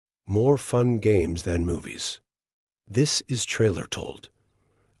more fun games than movies. This is Trailer Told,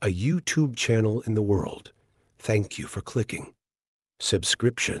 a YouTube channel in the world. Thank you for clicking.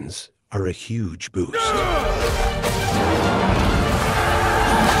 Subscriptions are a huge boost.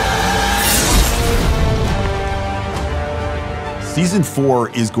 Season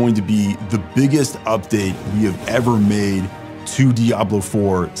 4 is going to be the biggest update we have ever made to Diablo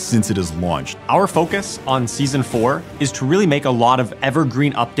 4 since it has launched. Our focus on Season 4 is to really make a lot of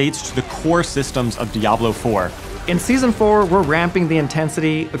evergreen updates to the core systems of Diablo 4. In Season 4, we're ramping the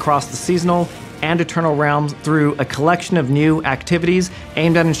intensity across the seasonal and eternal realms through a collection of new activities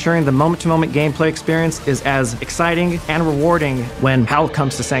aimed at ensuring the moment-to-moment gameplay experience is as exciting and rewarding when Hell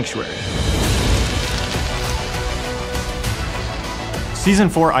comes to Sanctuary. Season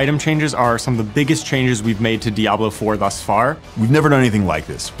 4 item changes are some of the biggest changes we've made to Diablo 4 thus far. We've never done anything like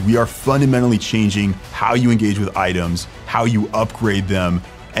this. We are fundamentally changing how you engage with items, how you upgrade them,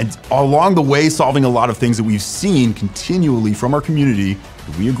 and along the way solving a lot of things that we've seen continually from our community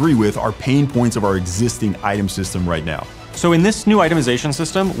that we agree with are pain points of our existing item system right now. So in this new itemization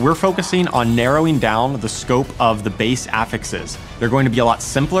system, we're focusing on narrowing down the scope of the base affixes. They're going to be a lot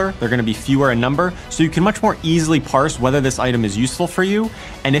simpler, they're going to be fewer in number, so you can much more easily parse whether this item is useful for you,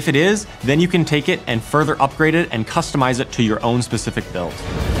 and if it is, then you can take it and further upgrade it and customize it to your own specific build.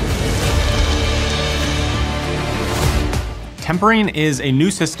 Tempering is a new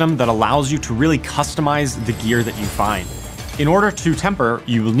system that allows you to really customize the gear that you find. In order to temper,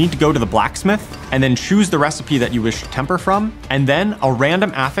 you will need to go to the blacksmith and then choose the recipe that you wish to temper from, and then a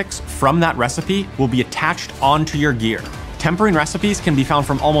random affix from that recipe will be attached onto your gear. Tempering recipes can be found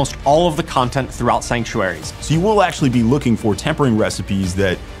from almost all of the content throughout Sanctuaries. So you will actually be looking for tempering recipes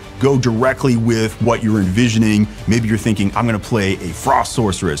that go directly with what you're envisioning. Maybe you're thinking, I'm gonna play a Frost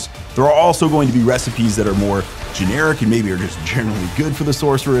Sorceress. There are also going to be recipes that are more generic and maybe are just generally good for the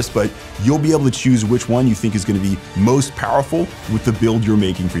Sorceress, but you'll be able to choose which one you think is gonna be most powerful with the build you're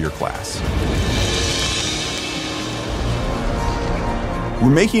making for your class. We're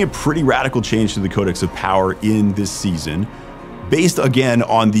making a pretty radical change to the Codex of Power in this season, based again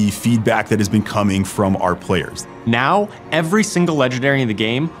on the feedback that has been coming from our players. Now, every single legendary in the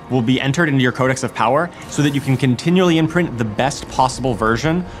game will be entered into your Codex of Power so that you can continually imprint the best possible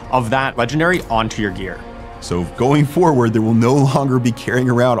version of that legendary onto your gear. So going forward, there will no longer be carrying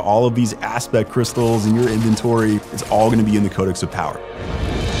around all of these aspect crystals in your inventory. It's all going to be in the Codex of Power.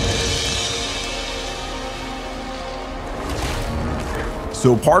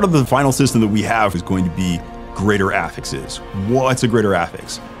 So part of the final system that we have is going to be greater affixes. What's a greater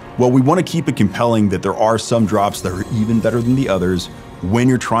affix? Well, we want to keep it compelling that there are some drops that are even better than the others when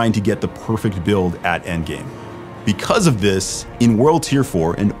you're trying to get the perfect build at endgame. Because of this, in World Tier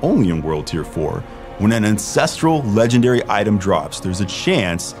 4, and only in World Tier 4, when an ancestral legendary item drops, there's a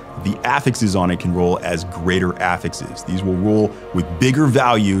chance the affixes on it can roll as greater affixes. These will roll with bigger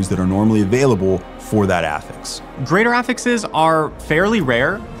values that are normally available for that affix. Greater affixes are fairly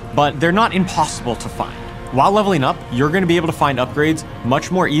rare, but they're not impossible to find. While leveling up, you're going to be able to find upgrades much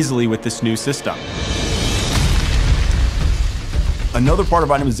more easily with this new system. Another part of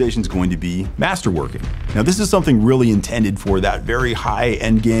itemization is going to be masterworking. Now, this is something really intended for that very high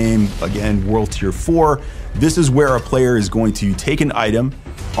end game, again, World Tier 4. This is where a player is going to take an item,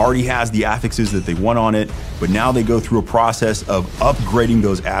 already has the affixes that they want on it, but now they go through a process of upgrading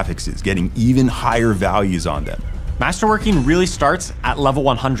those affixes, getting even higher values on them. Masterworking really starts at level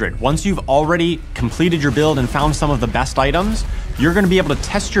 100. Once you've already completed your build and found some of the best items, you're going to be able to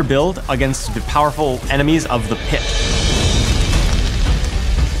test your build against the powerful enemies of the pit.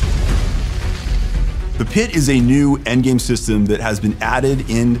 The pit is a new endgame system that has been added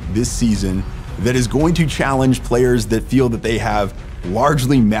in this season that is going to challenge players that feel that they have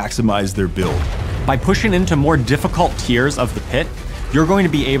largely maximized their build. By pushing into more difficult tiers of the pit, you're going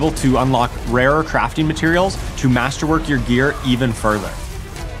to be able to unlock rarer crafting materials to masterwork your gear even further.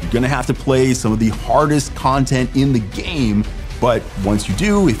 You're gonna have to play some of the hardest content in the game, but once you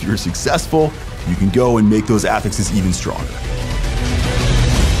do, if you're successful, you can go and make those affixes even stronger.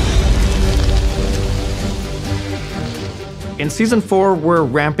 In Season 4, we're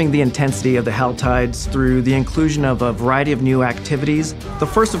ramping the intensity of the Hell Tides through the inclusion of a variety of new activities, the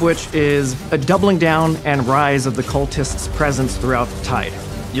first of which is a doubling down and rise of the cultists' presence throughout the tide.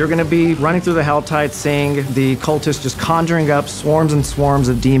 You're going to be running through the Hell Tide, seeing the cultists just conjuring up swarms and swarms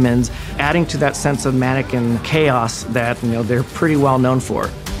of demons, adding to that sense of manic and chaos that they're pretty well known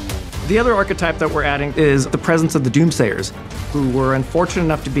for. The other archetype that we're adding is the presence of the Doomsayers, who were unfortunate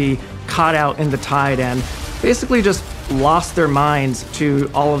enough to be caught out in the tide and basically just lost their minds to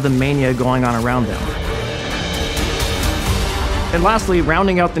all of the mania going on around them. And lastly,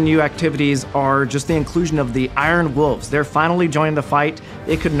 rounding out the new activities are just the inclusion of the Iron Wolves. They're finally joining the fight.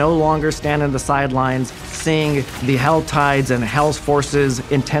 They could no longer stand in the sidelines, seeing the Hell Tides and Hell's forces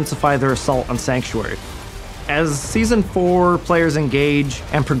intensify their assault on Sanctuary. As Season 4 players engage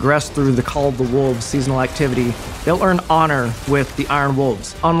and progress through the Call of the Wolves seasonal activity, they'll earn honor with the Iron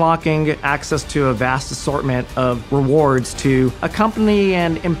Wolves, unlocking access to a vast assortment of rewards to accompany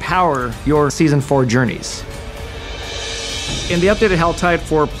and empower your Season 4 journeys. In the updated Helltide,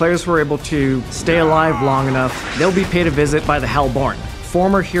 for players who are able to stay alive long enough, they'll be paid a visit by the Hellborn,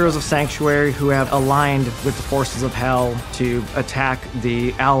 former heroes of Sanctuary who have aligned with the forces of Hell to attack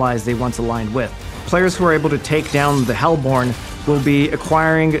the allies they once aligned with. Players who are able to take down the Hellborn will be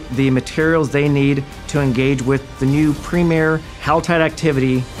acquiring the materials they need to engage with the new premier Helltide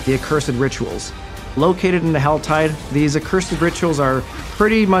activity, the Accursed Rituals. Located in the Helltide, these Accursed Rituals are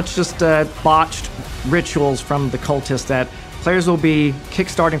pretty much just botched rituals from the cultists that players will be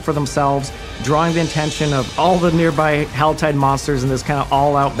kickstarting for themselves, drawing the attention of all the nearby Helltide monsters in this kind of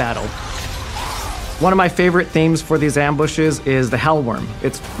all-out battle. One of my favorite themes for these ambushes is the Hellworm.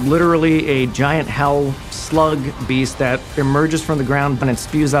 It's literally a giant hell slug beast that emerges from the ground and it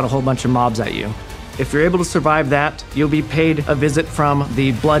spews out a whole bunch of mobs at you. If you're able to survive that, you'll be paid a visit from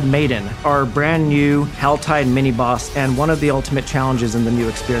the Blood Maiden, our brand new Helltide mini-boss and one of the ultimate challenges in the new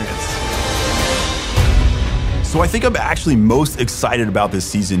experience. So I think I'm actually most excited about this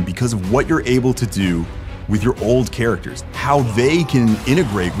season because of what you're able to do with your old characters, how they can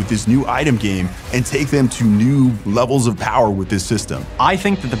integrate with this new item game and take them to new levels of power with this system. I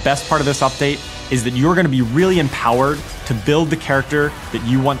think that the best part of this update is that you're going to be really empowered to build the character that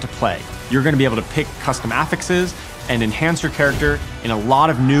you want to play. You're going to be able to pick custom affixes and enhance your character in a lot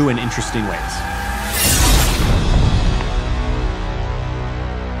of new and interesting ways.